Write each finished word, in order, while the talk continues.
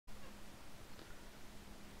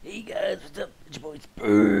Hey guys, what's up? It's your boy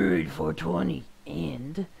Spurd 420,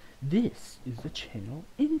 and this is the channel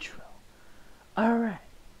intro. Alright,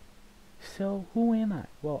 so who am I?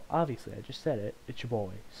 Well, obviously, I just said it. It's your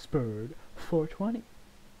boy Spurd 420.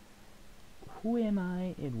 Who am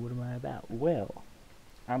I and what am I about? Well,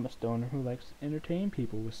 I'm a stoner who likes to entertain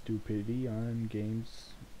people with stupidity on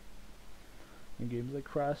games. And games like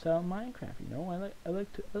Crossout and Minecraft, you know, I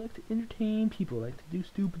like to entertain people. I like to do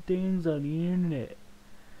stupid things on the internet.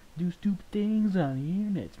 Do stupid things on the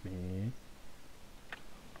internet, man.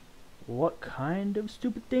 What kind of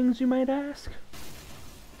stupid things, you might ask?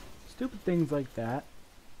 Stupid things like that.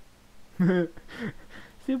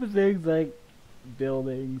 Stupid things like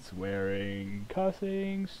building, swearing,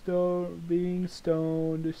 cussing, being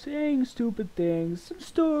stoned, saying stupid things, some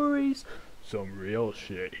stories, some real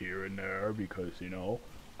shit here and there, because, you know,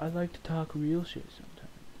 I like to talk real shit sometimes.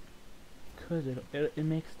 Because it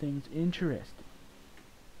makes things interesting.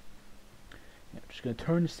 I'm just gonna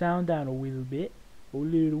turn the sound down a little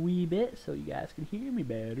wee bit, so you guys can hear me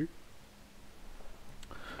better.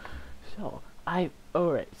 So,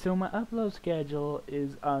 alright, so my upload schedule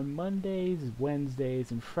is on Mondays,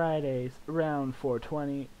 Wednesdays, and Fridays around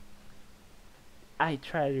 4:20. I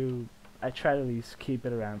try to at least keep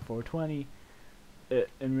it around 4:20.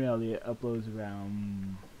 In reality, it uploads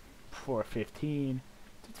around 4:15.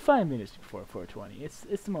 It's 5 minutes before 4:20. It's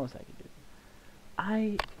the most I can do.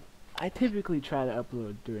 I typically try to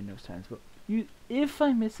upload during those times, but if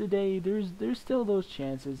I miss a day, there's still those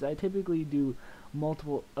chances. I typically do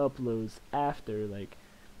multiple uploads after, like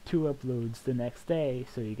 2 uploads the next day,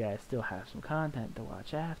 so you guys still have some content to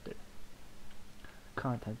watch after.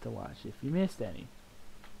 Content to watch if you missed any.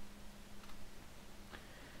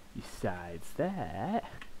 Besides that,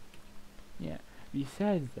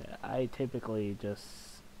 I typically just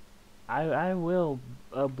I will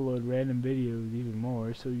upload random videos even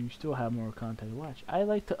more, so you still have more content to watch. I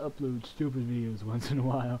like to upload stupid videos once in a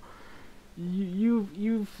while.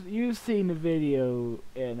 You've seen the video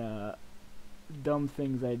in dumb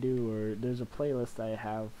things I do, or there's a playlist I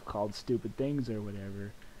have called stupid things or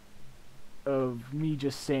whatever, of me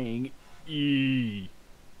just saying E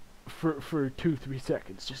for 2-3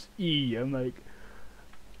 seconds, just E. I'm like,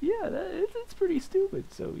 yeah, it's pretty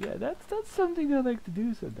stupid. So yeah, that's something I like to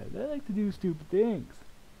do sometimes. I like to do stupid things.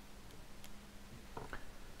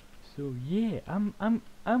 So yeah, I'm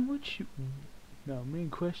what you. Now, main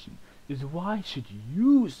question is, why should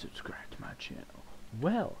you subscribe to my channel?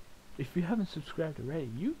 Well, if you haven't subscribed already,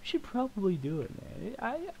 you should probably do it, man.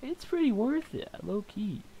 It's pretty worth it, low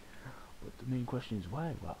key. But the main question is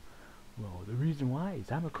why? Well, the reason why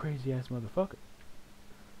is I'm a crazy ass motherfucker.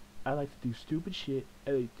 I like to do stupid shit.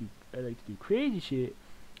 I like to do crazy shit.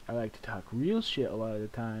 I like to talk real shit a lot of the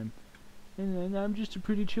time. And I'm just a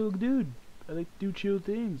pretty chill dude. I like to do chill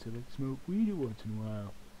things. I like to smoke weed once in a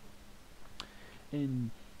while.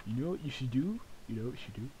 And you know what you should do? You know what you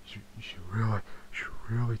should do? You should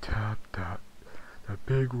really tap that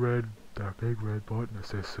big red button that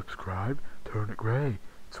says subscribe. Turn it gray.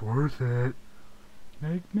 It's worth it.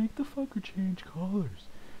 Make the fucker change colors.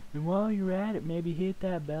 And while you're at it, maybe hit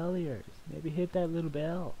that bell of yours. Maybe hit that little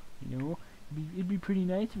bell. You know, it'd be pretty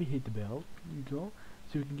nice if you hit the bell. You know,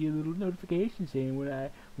 so we can get a little notification saying when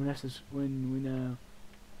I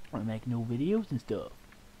make no videos and stuff.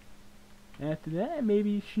 After that, maybe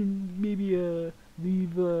you should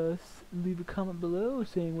leave a comment below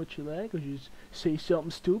saying what you like, or just say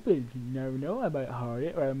something stupid. You never know, I might heart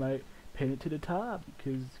it, or I might pin it to the top,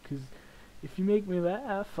 because if you make me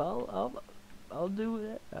laugh, I'll do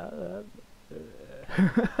it.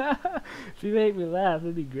 If you make me laugh,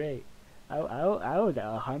 it'd be great. I would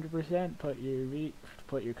 100%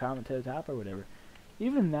 put your comment to the top or whatever.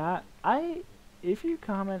 Even that, if you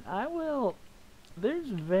comment, I will.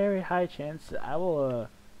 There's a very high chance that I will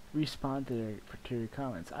respond to your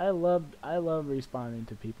comments. I love responding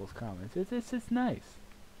to people's comments. It's nice.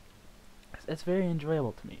 It's very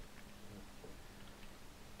enjoyable to me.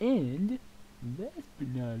 And last but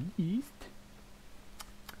not least,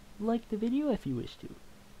 like the video if you wish to.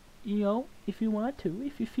 You know, if you want to.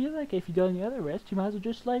 If you feel like if you've done the other rest, you might as well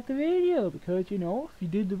just like the video, because, you know, if you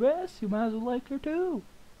did the rest, you might as well like her too.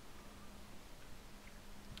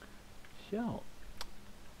 So,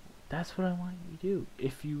 that's what I want you to do.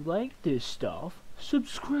 If you like this stuff,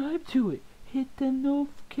 subscribe to it. Hit them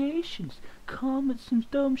notifications. Comment some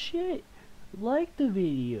dumb shit. Like the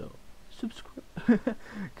video. Subscribe.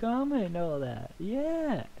 Comment and all that.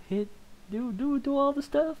 Yeah. Do all the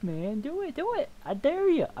stuff, man. Do it. I dare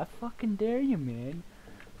you. I fucking dare you, man.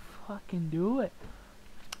 Fucking do it.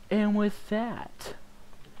 And with that,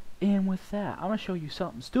 I'm gonna show you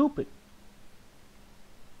something stupid.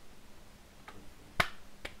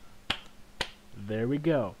 there we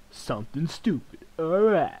go. Something stupid.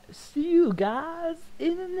 Alright, see you guys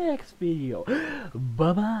in the next video.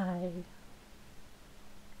 Bye bye.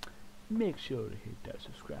 Make sure to hit that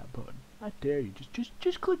subscribe button. I dare you.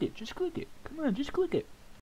 Just click it. Just click it. Come on, just click it.